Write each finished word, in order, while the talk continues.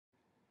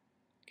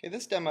Okay,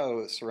 this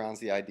demo surrounds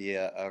the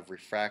idea of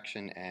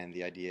refraction and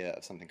the idea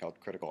of something called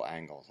critical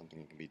angle, something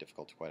that can be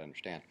difficult to quite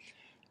understand.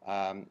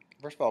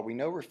 First of all, we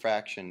know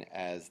refraction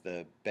as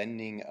the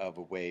bending of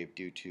a wave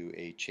due to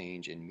a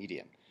change in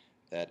medium.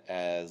 That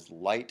as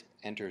light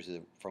enters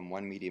from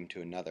one medium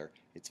to another,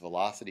 its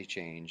velocity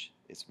change,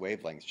 its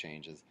wavelength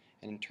changes,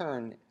 and in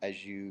turn,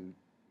 as you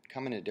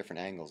come in at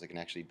different angles, it can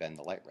actually bend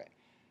the light ray.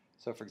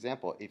 So for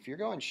example, if you're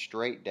going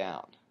straight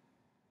down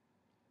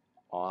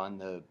on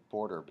the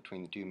border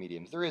between the two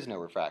mediums, there is no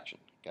refraction,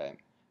 okay?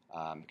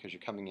 Because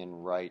you're coming in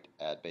right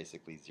at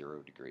basically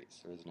 0 degrees.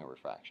 There is no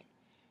refraction.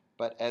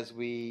 But as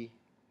we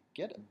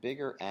get a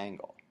bigger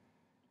angle,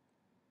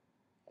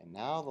 and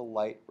now the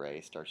light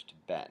ray starts to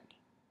bend,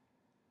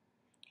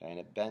 okay, and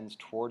it bends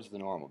towards the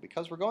normal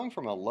because we're going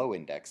from a low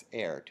index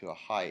air to a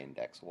high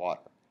index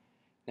water.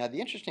 Now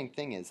the interesting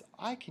thing is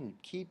I can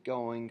keep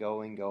going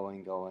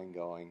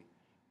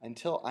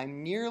until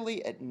I'm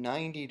nearly at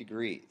 90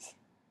 degrees.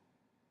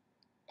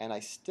 And I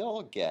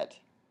still get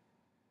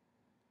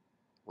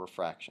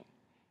refraction.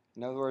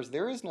 In other words,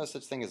 there is no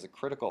such thing as a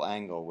critical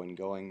angle when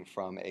going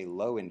from a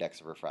low index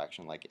of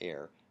refraction, like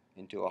air,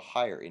 into a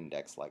higher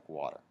index, like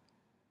water.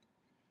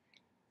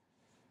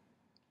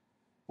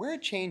 Where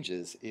it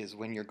changes is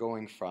when you're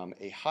going from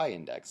a high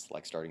index,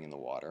 like starting in the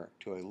water,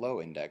 to a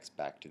low index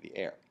back to the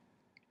air.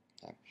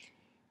 Okay.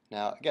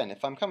 Now, again,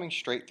 if I'm coming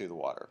straight through the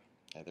water,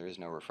 there is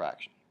no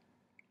refraction.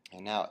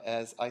 And now,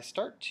 as I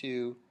start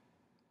to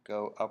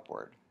go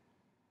upward,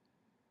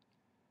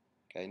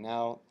 okay,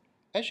 now,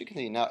 as you can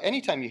see, now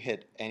anytime you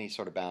hit any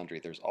sort of boundary,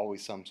 there's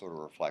always some sort of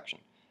reflection.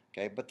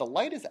 Okay, but the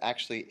light is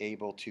actually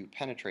able to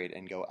penetrate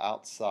and go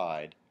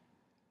outside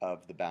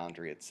of the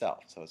boundary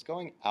itself. So it's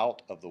going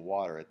out of the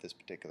water at this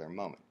particular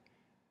moment.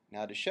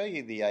 Now to show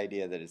you the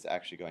idea that it's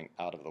actually going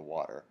out of the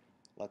water,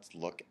 let's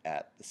look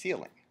at the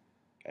ceiling.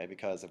 Okay,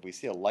 because if we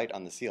see a light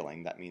on the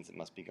ceiling, that means it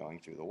must be going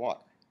through the water.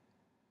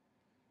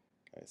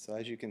 Okay, so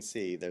as you can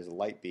see, there's a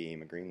light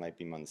beam, a green light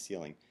beam on the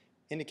ceiling,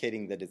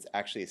 indicating that it's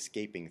actually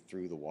escaping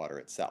through the water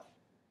itself.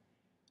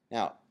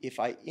 Now, if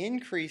I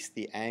increase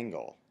the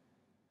angle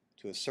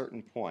to a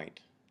certain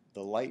point,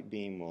 the light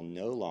beam will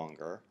no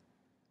longer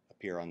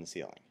appear on the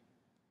ceiling.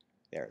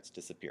 There, it's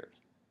disappeared.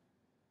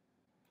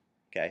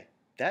 Okay,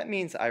 that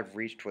means I've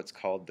reached what's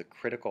called the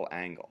critical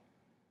angle.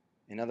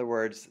 In other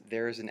words,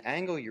 there is an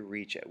angle you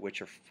reach at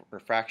which a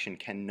refraction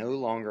can no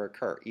longer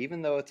occur,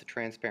 even though it's a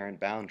transparent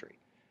boundary.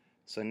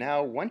 So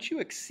now, once you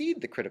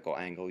exceed the critical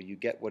angle, you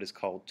get what is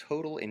called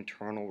total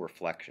internal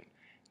reflection.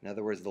 In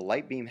other words, the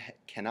light beam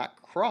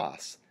cannot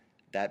cross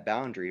that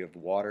boundary of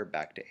water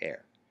back to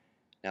air.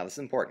 Now, this is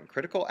important.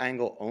 Critical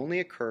angle only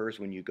occurs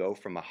when you go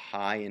from a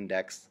high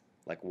index,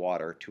 like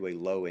water, to a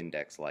low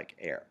index, like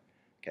air.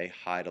 Okay,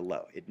 high to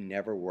low. It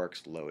never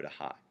works low to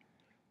high.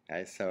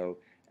 Okay, so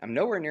I'm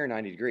nowhere near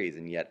 90 degrees,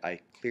 and yet I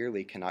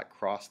clearly cannot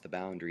cross the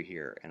boundary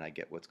here, and I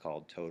get what's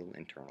called total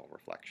internal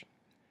reflection.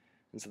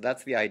 And so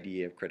that's the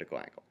idea of critical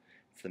angle.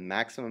 It's the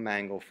maximum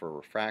angle for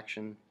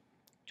refraction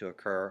to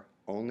occur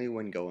only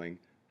when going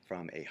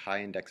from a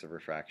high index of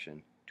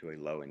refraction to a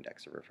low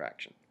index of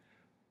refraction.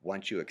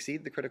 Once you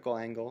exceed the critical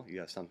angle, you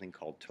have something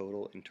called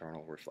total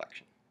internal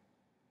reflection.